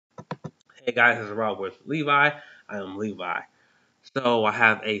Hey guys, this is Rob with Levi. I am Levi. So I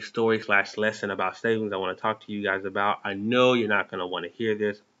have a story slash lesson about savings I want to talk to you guys about. I know you're not going to want to hear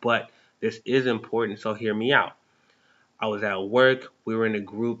this, but this is important, so hear me out. I was at work. We were in a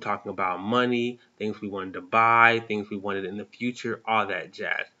group talking about money, things we wanted to buy, things we wanted in the future, all that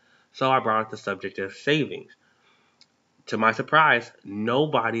jazz. So I brought up the subject of savings. To my surprise,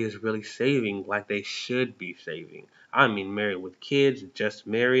 nobody is really saving like they should be saving. I mean, married with kids, just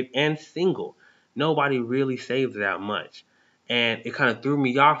married, and single. Nobody really saves that much. And it kind of threw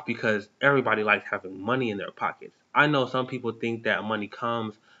me off because everybody likes having money in their pockets. I know some people think that money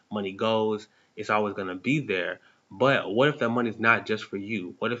comes, money goes, it's always going to be there. But what if that money's not just for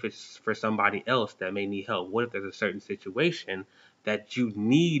you? What if it's for somebody else that may need help? What if there's a certain situation that you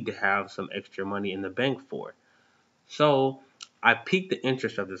need to have some extra money in the bank for? So I piqued the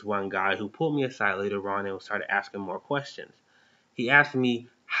interest of this one guy who pulled me aside later on and started asking more questions. He asked me,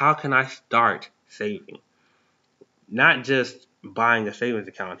 how can I start saving? Not just buying a savings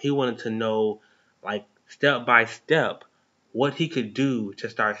account. He wanted to know, like, step by step, what he could do to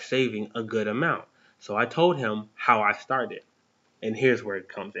start saving a good amount. So I told him how I started. And here's where it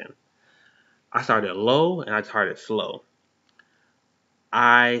comes in. I started low and I started slow.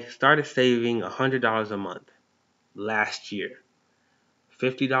 I started saving $100 a month last year.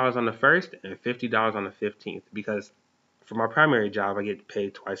 $50 on the first and $50 on the 15th because for my primary job I get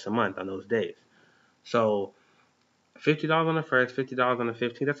paid twice a month on those days. So $50 on the first, $50 on the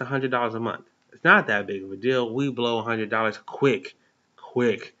 15th, that's $100 a month. It's not that big of a deal. We blow $100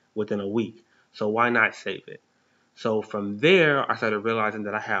 quick within a week. So why not save it? So from there, I started realizing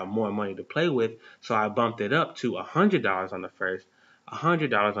that I had more money to play with, so I bumped it up to $100 on the first,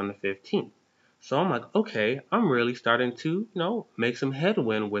 $100 on the 15th. So I'm like, okay, I'm really starting to, make some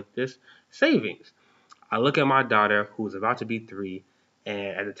headwind with this savings. I look at my daughter who's about to be 3,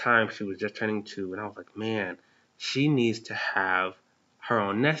 and at the time she was just turning 2, and I was like, man, she needs to have her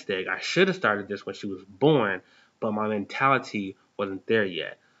own nest egg. I should have started this when she was born, but my mentality wasn't there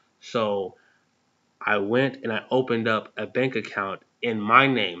yet. So I went and I opened up a bank account in my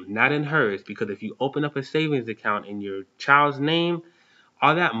name, not in hers, because if you open up a savings account in your child's name,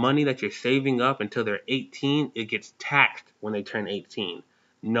 all that money that you're saving up until they're 18, it gets taxed when they turn 18.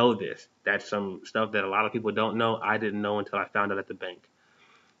 Know this. That's some stuff that a lot of people don't know. I didn't know until I found out at the bank.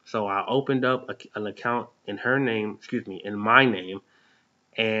 So I opened up an account in her name, in my name,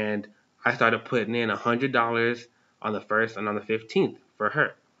 and I started putting in $100 on the first and on the 15th for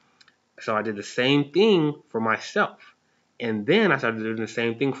her. So I did the same thing for myself. And then I started doing the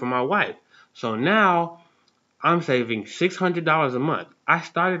same thing for my wife. So now I'm saving $600 a month. I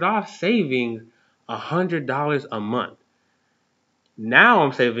started off saving $100 a month. Now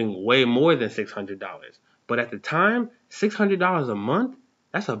I'm saving way more than $600. But at the time, $600 a month,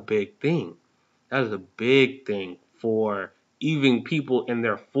 that's a big thing. That is a big thing for even people in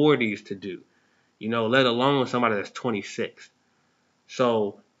their 40s to do, let alone somebody that's 26.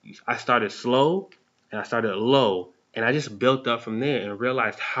 So I started slow and I started low, and I just built up from there and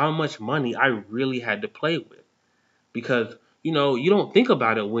realized how much money I really had to play with. Because, you don't think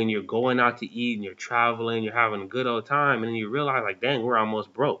about it when you're going out to eat and you're traveling, you're having a good old time, and then you realize, like, dang, we're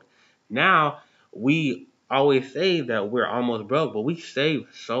almost broke. Now, we always say that we're almost broke, but we save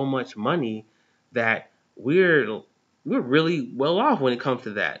so much money that we're really well off when it comes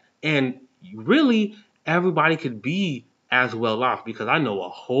to that. And really, everybody could be as well off because I know a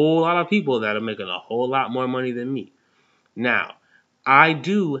whole lot of people that are making a whole lot more money than me. Now, I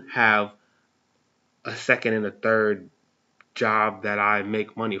do have a second and a third job that I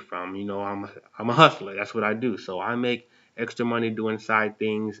make money from. I'm a hustler. That's what I do. So I make extra money doing side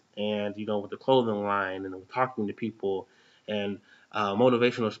things, and with the clothing line and talking to people and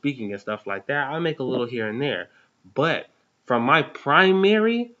motivational speaking and stuff like that. I make a little here and there, but from my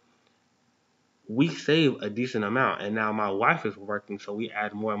primary, we save a decent amount, and now my wife is working, so we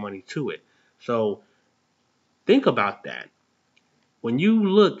add more money to it. So think about that. When you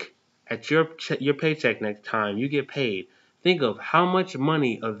look at your paycheck next time you get paid, think of how much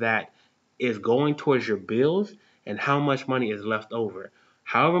money of that is going towards your bills and how much money is left over.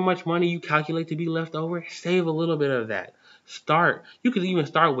 However much money you calculate to be left over, save a little bit of that. You could even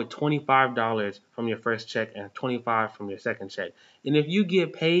start with $25 from your first check and 25 from your second check. And if you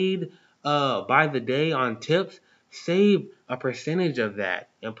get paid by the day on tips, save a percentage of that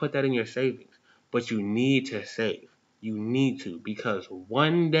and put that in your savings. But you need to save. You need to, because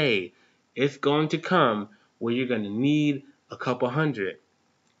one day it's going to come where you're going to need a couple hundred,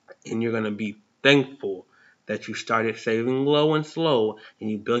 and you're going to be thankful that you started saving low and slow and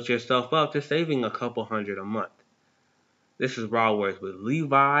you built yourself up to saving a couple hundred a month. This is Raw Words with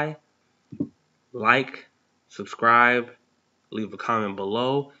Levi. like, subscribe, leave a comment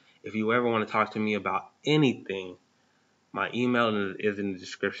below. If you ever want to talk to me about anything, my email is in the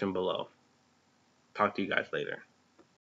description below. Talk to you guys later.